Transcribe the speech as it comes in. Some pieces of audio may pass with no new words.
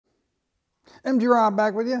MGB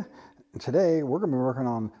back with you. And today we're going to be working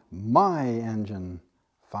on my engine,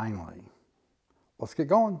 finally. Let's get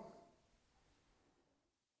going.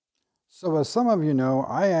 So as some of you know,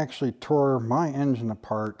 I actually tore my engine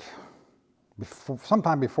apart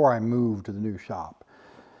sometime before I moved to the new shop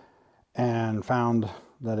and found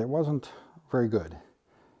that it wasn't very good.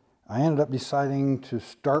 I ended up deciding to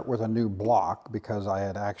start with a new block because I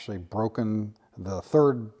had actually broken the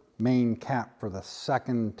third main cap for the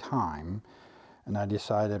second time. And I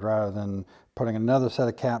decided rather than putting another set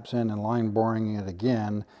of caps in and line boring it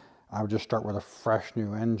again, I would just start with a fresh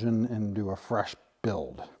new engine and do a fresh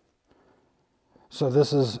build. So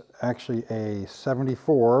this is actually a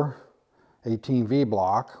 74 18V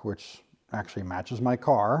block, which actually matches my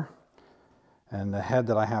car. And the head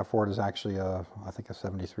that I have for it is actually I think a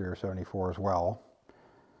 73 or 74 as well,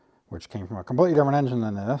 which came from a completely different engine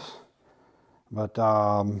than this. But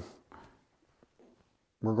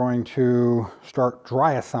we're going to start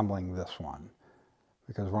dry assembling this one,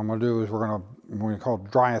 because what I'm going to do is when we call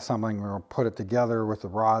it dry assembling, we're going to put it together with the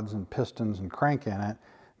rods and pistons and crank in it,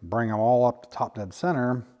 bring them all up to top dead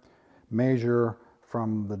center, measure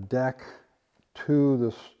from the deck to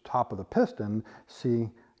the top of the piston, see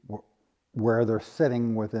where they're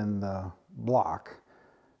sitting within the block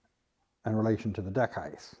in relation to the deck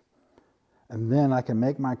height. And then I can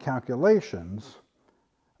make my calculations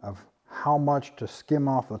of how much to skim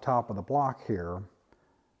off the top of the block here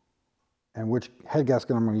and which head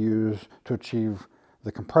gasket I'm going to use to achieve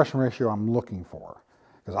the compression ratio I'm looking for.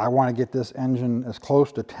 Because I want to get this engine as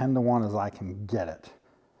close to 10-to-1 as I can get it.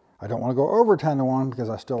 I don't want to go over 10-to-1 because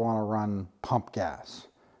I still want to run pump gas.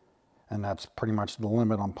 And that's pretty much the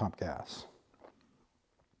limit on pump gas.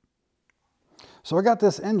 So I got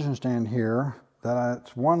this engine stand here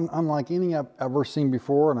it's one unlike any I've ever seen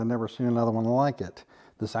before, and I've never seen another one like it.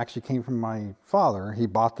 This actually came from my father. He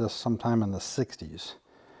bought this sometime in the 60s.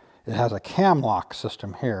 It has a cam lock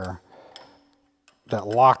system here that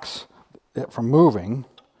locks it from moving,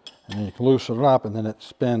 and then you can loosen it up and then it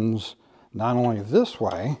spins not only this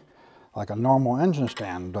way like a normal engine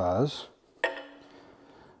stand does,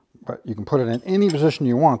 but you can put it in any position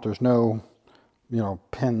you want. There's no,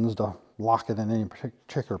 pins to lock it in any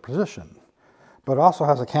particular position. But it also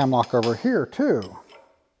has a cam lock over here too.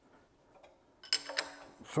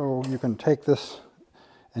 So you can take this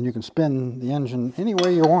and you can spin the engine any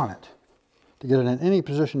way you want it to get it in any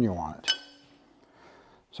position you want it.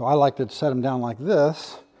 So I like to set them down like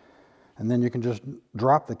this, and then you can just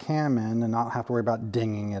drop the cam in and not have to worry about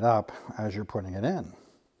dinging it up as you're putting it in.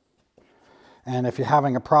 And if you're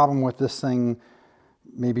having a problem with this thing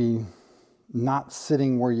maybe not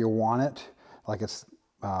sitting where you want it, like it's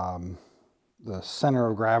the center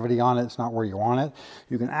of gravity on it's not where you want it,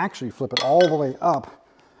 you can actually flip it all the way up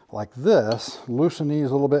like this, loosen these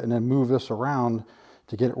a little bit, and then move this around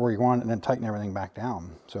to get it where you want it, and then tighten everything back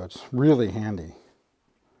down. So it's really handy.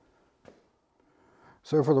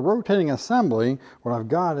 So for the rotating assembly, what I've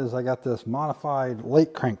got is I got this modified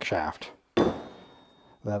lake crankshaft.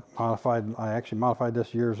 I actually modified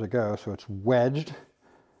this years ago, so it's wedged.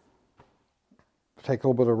 Take a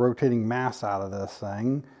little bit of rotating mass out of this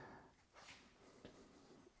thing.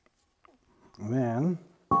 And then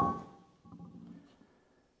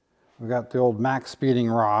we've got the old max speeding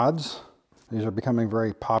rods. These are becoming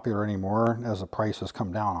very popular anymore as the prices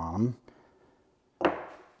come down on them.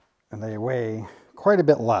 And they weigh quite a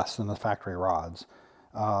bit less than the factory rods.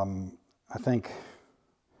 I think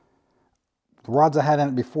the rods I had in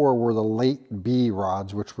it before were the late B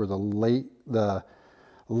rods, which were the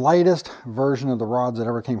lightest version of the rods that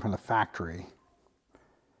ever came from the factory.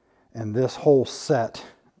 And this whole set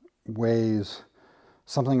weighs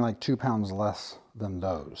something like 2 pounds less than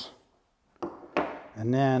those.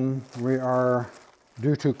 And then we are,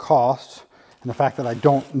 due to cost and the fact that I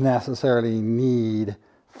don't necessarily need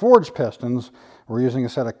forged pistons, we're using a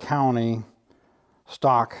set of County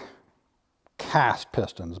stock cast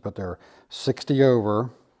pistons, but they're 60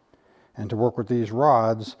 over. And to work with these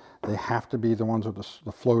rods, they have to be the ones with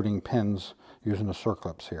the floating pins using the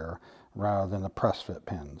circlips here, rather than the press fit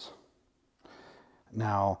pins.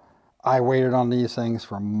 Now, I waited on these things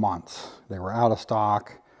for months. They were out of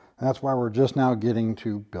stock. And that's why we're just now getting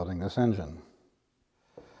to building this engine.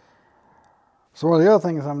 So one of the other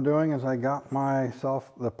things I'm doing is I got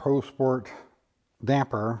myself the Pro Sport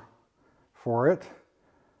damper for it.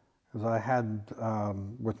 Because I had,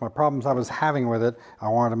 with my problems I was having with it, I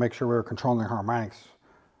wanted to make sure we were controlling the harmonics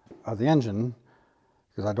of the engine.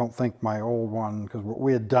 Because I don't think my old one, because what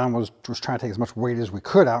we had done was trying to take as much weight as we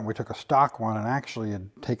could out, and we took a stock one and actually had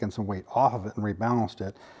taken some weight off of it and rebalanced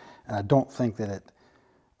it. And I don't think that it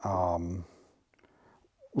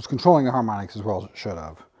was controlling the harmonics as well as it should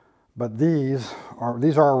have. But these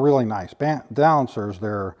are really nice balancers.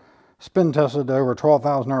 They're spin tested to over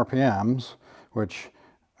 12,000 RPMs, which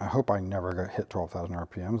I hope I never hit 12,000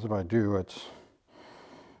 RPMs. If I do,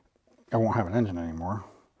 I won't have an engine anymore.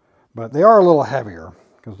 But they are a little heavier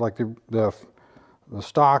because, like the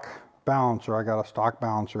stock balancer, I got a stock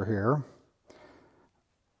balancer here.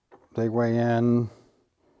 They weigh in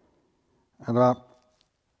at about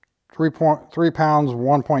 3 pounds,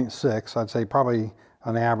 1.6. I'd say probably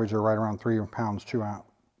on average are right around 3 pounds, 2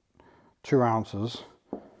 ounces.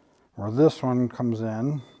 Where this one comes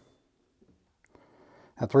in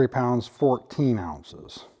at 3 pounds, 14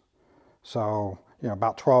 ounces. So, you know,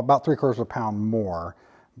 about 3/4 of a pound more.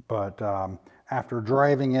 But after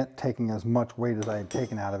driving it, taking as much weight as I had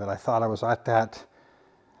taken out of it, I thought I was at that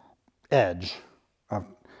edge.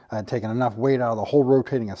 I had taken enough weight out of the whole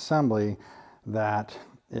rotating assembly that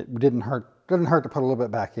it didn't hurt to put a little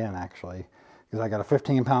bit back in, actually, because I got a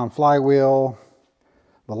 15-pound flywheel,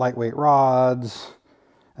 the lightweight rods,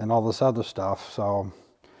 and all this other stuff. So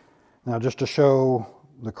now, just to show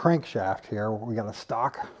the crankshaft here, we got a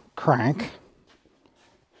stock crank.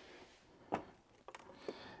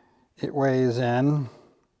 It weighs in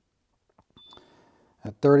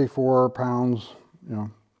at 34 pounds, you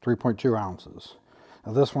know, 3.2 ounces.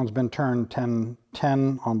 Now this one's been turned 10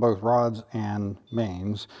 on both rods and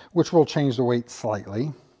mains, which will change the weight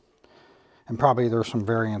slightly. And probably there's some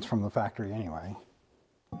variance from the factory anyway.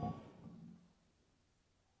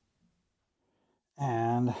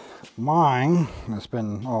 And mine, that's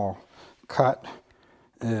been all cut,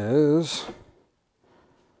 is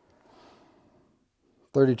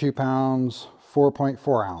 32 pounds,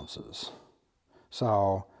 4.4 ounces.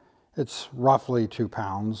 So it's roughly 2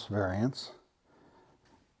 pounds variance.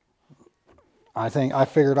 I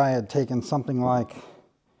figured I had taken something like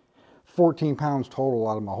 14 pounds total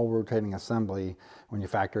out of my whole rotating assembly when you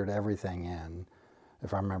factored everything in,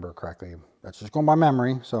 if I remember correctly. That's just going by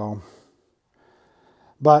memory, so.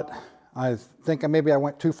 But I think maybe I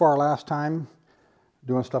went too far last time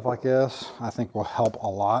doing stuff like this. I think will help a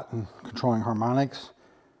lot in controlling harmonics,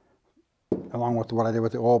 along with what I did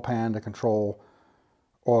with the oil pan to control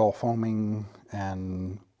oil foaming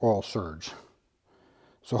and oil surge.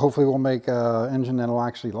 So hopefully we'll make an engine that will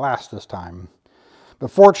actually last this time.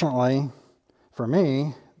 But fortunately for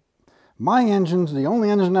me, my engine's the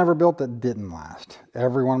only engine I ever built that didn't last.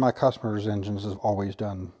 Every one of my customers' engines has always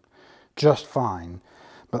done just fine.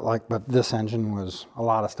 But this engine was a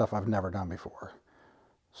lot of stuff I've never done before.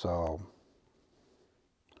 So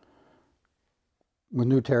with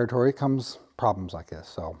new territory comes problems like this.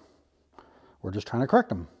 So we're just trying to correct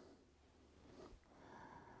them.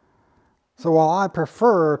 So while I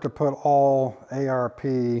prefer to put all ARP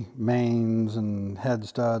mains and head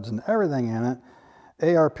studs and everything in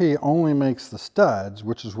it, ARP only makes the studs,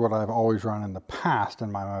 which is what I've always run in the past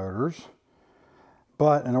in my motors.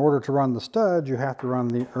 But in order to run the studs, you have to run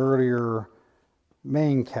the earlier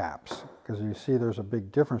main caps, because you see there's a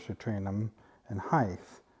big difference between them in height.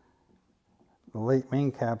 The late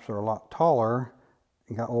main caps are a lot taller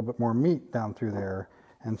and got a little bit more meat down through there.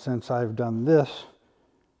 And since I've done this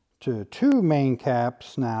to 2 main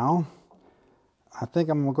caps now, I think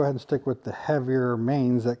I'm gonna go ahead and stick with the heavier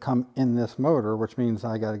mains that come in this motor, which means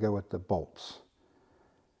I gotta go with the bolts.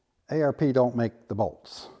 ARP don't make the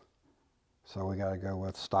bolts, so we gotta go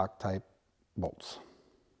with stock type bolts.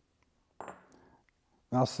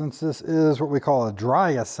 Now, since this is what we call a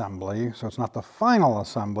dry assembly, so it's not the final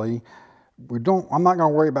assembly, I'm not going to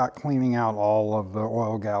worry about cleaning out all of the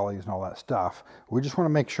oil galleys and all that stuff. We just want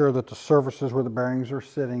to make sure that the surfaces where the bearings are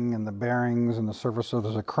sitting and the bearings and the surface of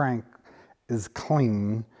the crank is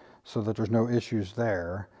clean so that there's no issues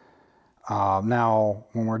there. Now,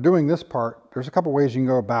 when we're doing this part, there's a couple ways you can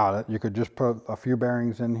go about it. You could just put a few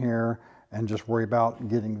bearings in here and just worry about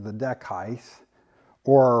getting the deck height.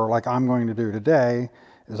 Or like I'm going to do today,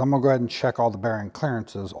 is I'm going to go ahead and check all the bearing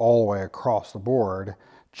clearances all the way across the board,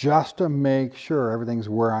 just to make sure everything's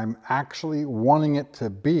where I'm actually wanting it to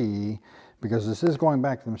be, because this is going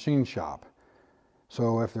back to the machine shop.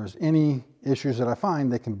 So if there's any issues that I find,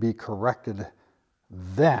 they can be corrected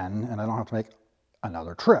then, and I don't have to make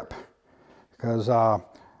another trip. Because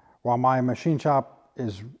while my machine shop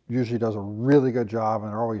usually does a really good job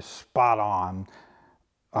and they're always spot on,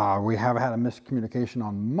 we have had a miscommunication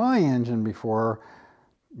on my engine before,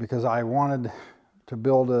 because I wanted to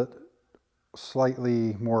build it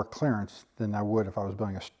slightly more clearance than I would if I was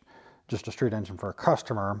building just a street engine for a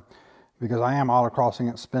customer, because I am autocrossing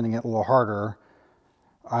it, spinning it a little harder.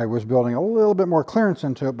 I was building a little bit more clearance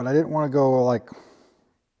into it, but I didn't want to go like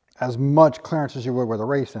as much clearance as you would with a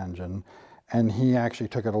race engine. and he actually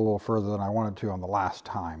took it a little further than I wanted to on the last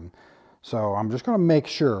time. So I'm just going to make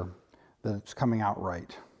sure that it's coming out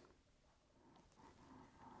right.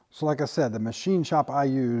 So like I said, the machine shop I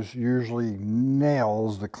use usually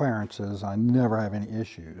nails the clearances. I never have any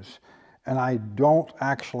issues. And I don't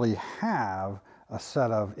actually have a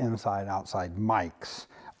set of inside-outside mics.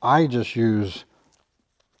 I just use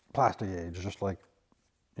plastic gauge, just like,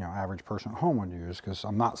 you know, average person at home would use, because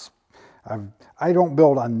I don't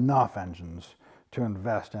build enough engines to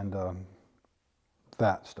invest into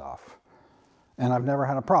that stuff. And I've never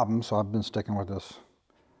had a problem, so I've been sticking with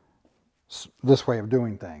this way of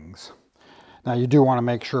doing things. Now you do want to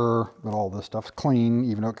make sure that all this stuff's clean,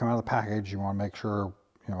 even though it comes out of the package. You want to make sure,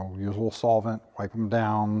 you know, use a little solvent, wipe them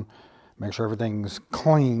down, make sure everything's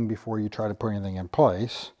clean before you try to put anything in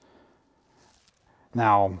place.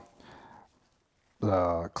 Now,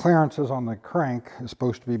 the clearances on the crank is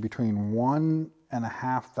supposed to be between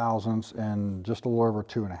 1.5 thousandths and just a little over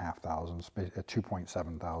 2.5 thousandths, at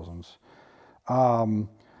 2.7 thousandths.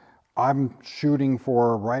 I'm shooting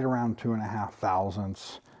for right around 2.5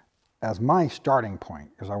 thousandths as my starting point,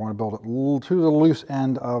 because I want to build it to the loose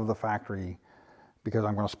end of the factory, because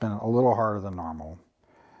I'm going to spin it a little harder than normal.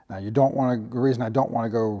 Now you don't want to, the reason I don't want to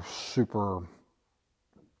go super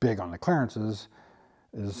big on the clearances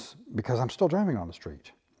is because I'm still driving on the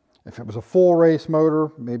street. If it was a full race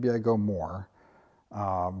motor, maybe I'd go more.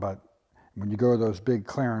 But when you go to those big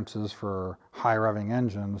clearances for high revving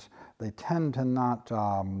engines, they tend to not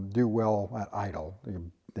do well at idle.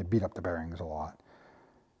 They beat up the bearings a lot.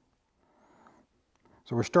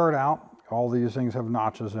 So we start out, all these things have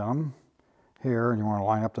notches in them here, and you want to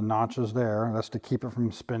line up the notches there. That's to keep it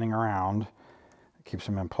from spinning around. It keeps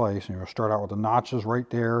them in place. And you'll start out with the notches right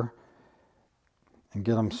there and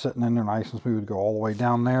get them sitting in there nice and smooth. Go all the way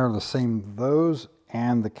down there. The same, those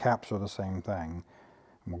and the caps are the same thing.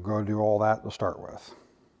 And we'll go do all that to start with.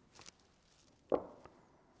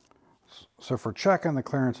 So for checking the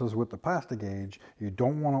clearances with the plastic gauge, you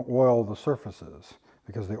don't want to oil the surfaces,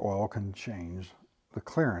 because the oil can change the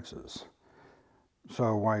clearances.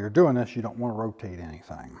 So while you're doing this, you don't want to rotate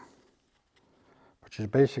anything. But you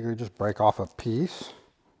basically just break off a piece,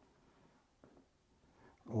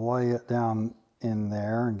 lay it down in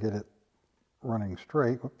there and get it running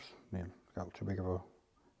straight. Whoops, got too big of a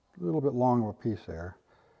little bit long of a piece there.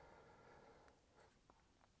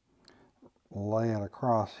 Lay it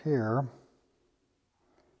across here,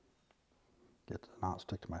 get the knot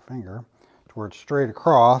stick to my finger, to where it's straight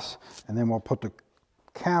across, and then we'll put the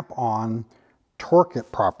cap on, torque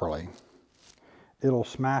it properly. It'll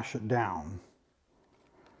smash it down,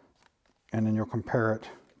 and then you'll compare it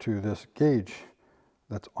to this gauge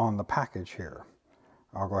that's on the package here.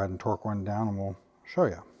 I'll go ahead and torque one down and we'll show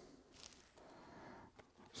you.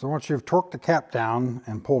 So once you've torqued the cap down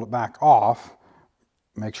and pulled it back off,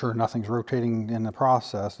 make sure nothing's rotating in the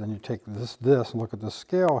process. Then you take this and look at the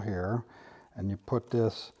scale here, and you put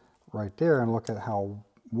this right there and look at how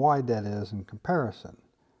wide that is in comparison.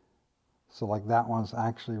 So like that one's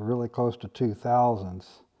actually really close to 2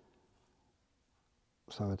 thousandths.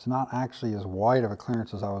 So it's not actually as wide of a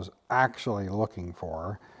clearance as I was actually looking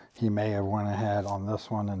for. He may have went ahead on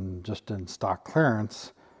this one and just did stock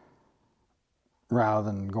clearance rather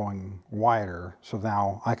than going wider. So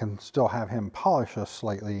now I can still have him polish us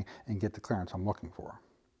slightly and get the clearance I'm looking for.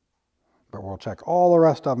 But we'll check all the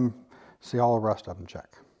rest of them, see all the rest of them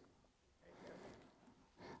check.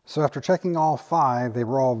 So after checking all 5, they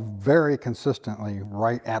were all very consistently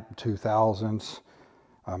right at the 2 thousandths,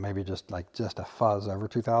 maybe just a fuzz over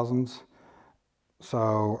 2 thousandths.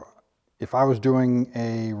 So if I was doing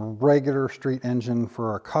a regular street engine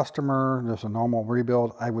for a customer, just a normal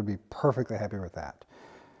rebuild, I would be perfectly happy with that.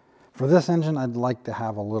 For this engine, I'd like to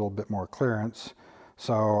have a little bit more clearance,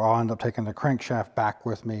 so I'll end up taking the crankshaft back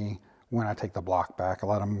with me when I take the block back. I'll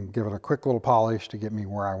let them give it a quick little polish to get me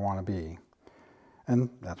where I want to be. And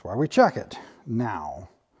that's why we check it now.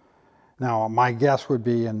 Now, my guess would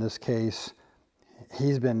be in this case,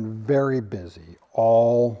 he's been very busy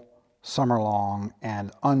all summer long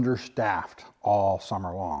and understaffed all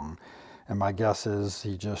summer long. And my guess is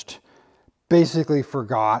he just basically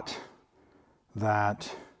forgot that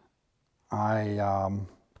I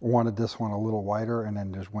wanted this one a little wider, and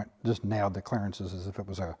then just nailed the clearances as if it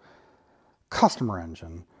was a customer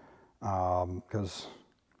engine. Because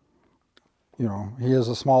you know, he is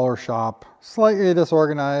a smaller shop, slightly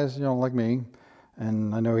disorganized, you know, like me.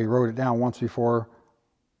 And I know he wrote it down once before.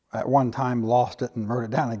 At one time lost it and wrote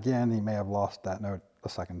it down again. He may have lost that note a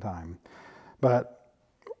second time. But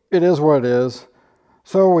it is what it is.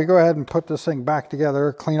 So we go ahead and put this thing back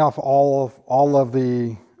together, clean off all of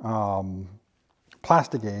the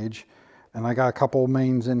plastic gauge, And I got a couple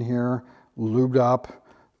mains in here lubed up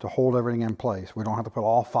to hold everything in place. We don't have to put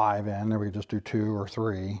all 5 in, or we just do 2 or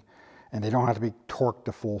 3. And they don't have to be torqued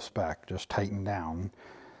to full spec, just tightened down.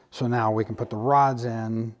 So now we can put the rods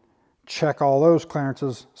in, check all those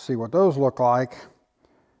clearances, see what those look like.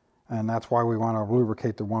 And that's why we want to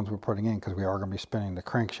lubricate the ones we're putting in, because we are going to be spinning the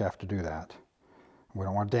crankshaft to do that. We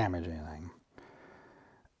don't want to damage anything.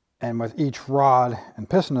 And with each rod and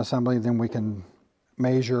piston assembly, then we can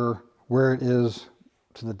measure where it is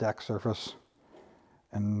to the deck surface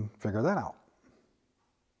and figure that out.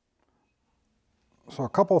 So a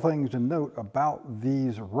couple things to note about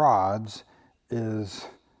these rods is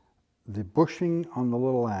the bushing on the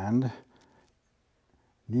little end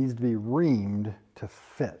needs to be reamed to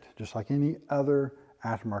fit, just like any other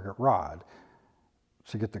aftermarket rod,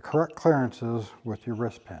 to get the correct clearances with your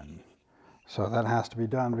wrist pin. So that has to be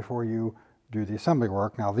done before you do the assembly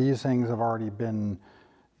work. Now these things have already been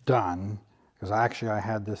done, because actually I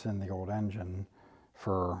had this in the old engine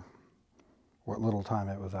for what little time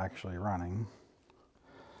it was actually running.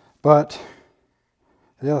 But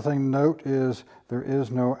the other thing to note is there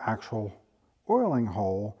is no actual oiling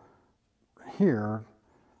hole here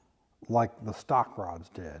like the stock rods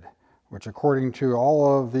did, which according to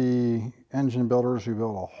all of the engine builders who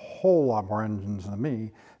build a whole lot more engines than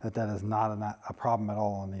me, that is not a problem at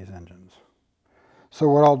all on these engines. So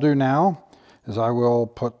what I'll do now is I will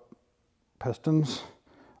put pistons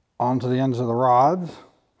onto the ends of the rods,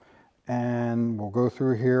 and we'll go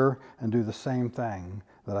through here and do the same thing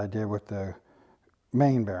that I did with the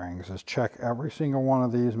main bearings, is check every single one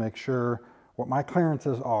of these, make sure what my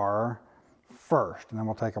clearances are first, and then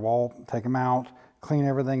we'll take them out, clean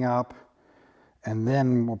everything up, and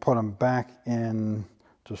then we'll put them back in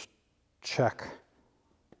to check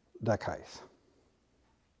deck height.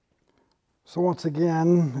 So once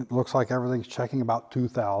again, it looks like everything's checking about 2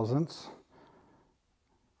 thousandths.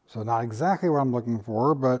 So not exactly what I'm looking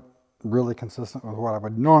for, but really consistent with what I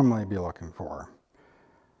would normally be looking for.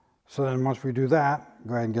 So then once we do that,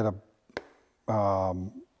 go ahead and get a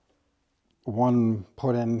one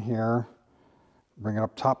put in here, bring it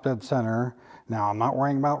up top dead center. Now I'm not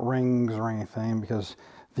worrying about rings or anything, because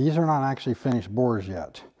these are not actually finished bores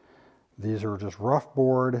yet. These are just rough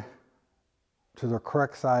bored to the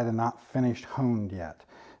correct side and not finished honed yet,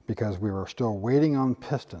 because we were still waiting on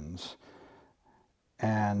pistons.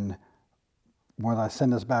 And when I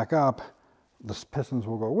send this back up, the pistons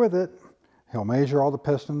will go with it. He'll measure all the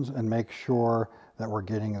pistons and make sure that we're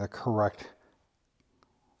getting the correct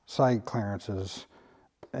side clearances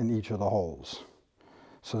in each of the holes.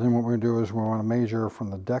 So then what we're going to do is we want to measure from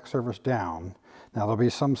the deck surface down. Now there'll be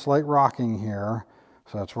some slight rocking here,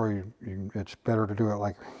 so that's where it's better to do it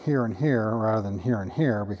like here and here rather than here and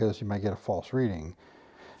here, because you might get a false reading.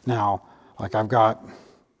 Now, like I've got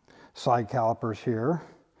side calipers here,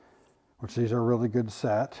 which these are a really good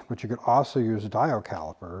set, but you could also use dial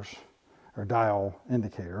calipers or dial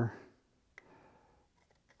indicator.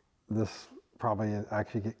 This probably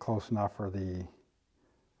actually get close enough for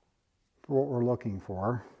what we're looking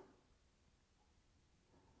for.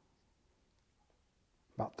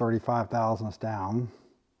 About 35 thousandths down.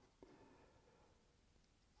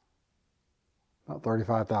 About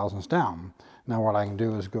 35 thousandths down. Now what I can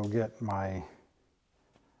do is go get my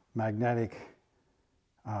magnetic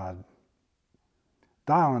dial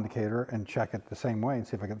indicator and check it the same way and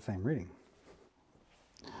see if I get the same reading.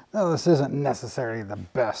 Now this isn't necessarily the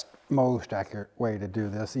best, most accurate way to do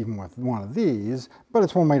this, even with one of these, but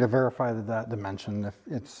it's one way to verify that dimension. If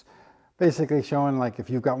it's basically showing like if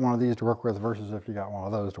you've got one of these to work with versus if you got one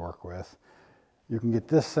of those to work with. You can get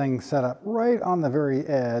this thing set up right on the very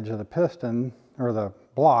edge of the piston or the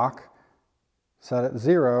block, set it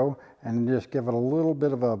 0, and just give it a little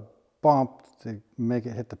bit of a bump to make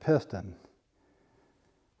it hit the piston.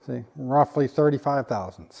 See, roughly 35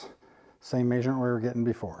 thousandths. Same measurement we were getting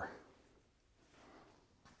before.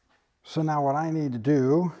 So now what I need to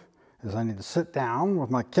do is I need to sit down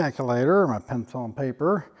with my calculator, my pencil and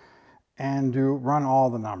paper, and run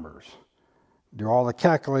all the numbers. Do all the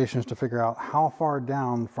calculations to figure out how far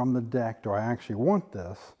down from the deck do I actually want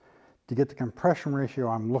this to get the compression ratio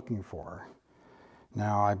I'm looking for.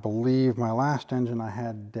 Now I believe my last engine I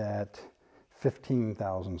had at 15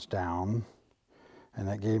 thousandths down, and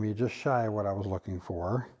that gave me just shy of what I was looking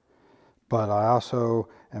for. But I also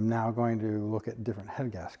am now going to look at different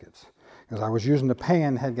head gaskets, because I was using the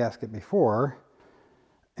pan head gasket before,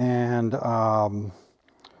 and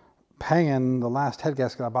Pan, the last head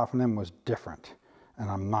gasket I bought from them, was different, and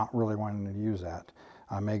I'm not really wanting to use that.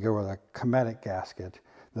 I may go with a Cometic gasket.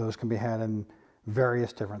 Those can be had in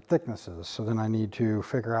various different thicknesses, so then I need to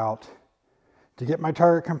figure out To get my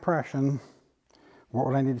target compression, what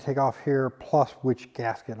would I need to take off here, plus which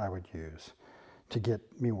gasket I would use to get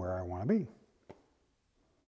me where I want to be.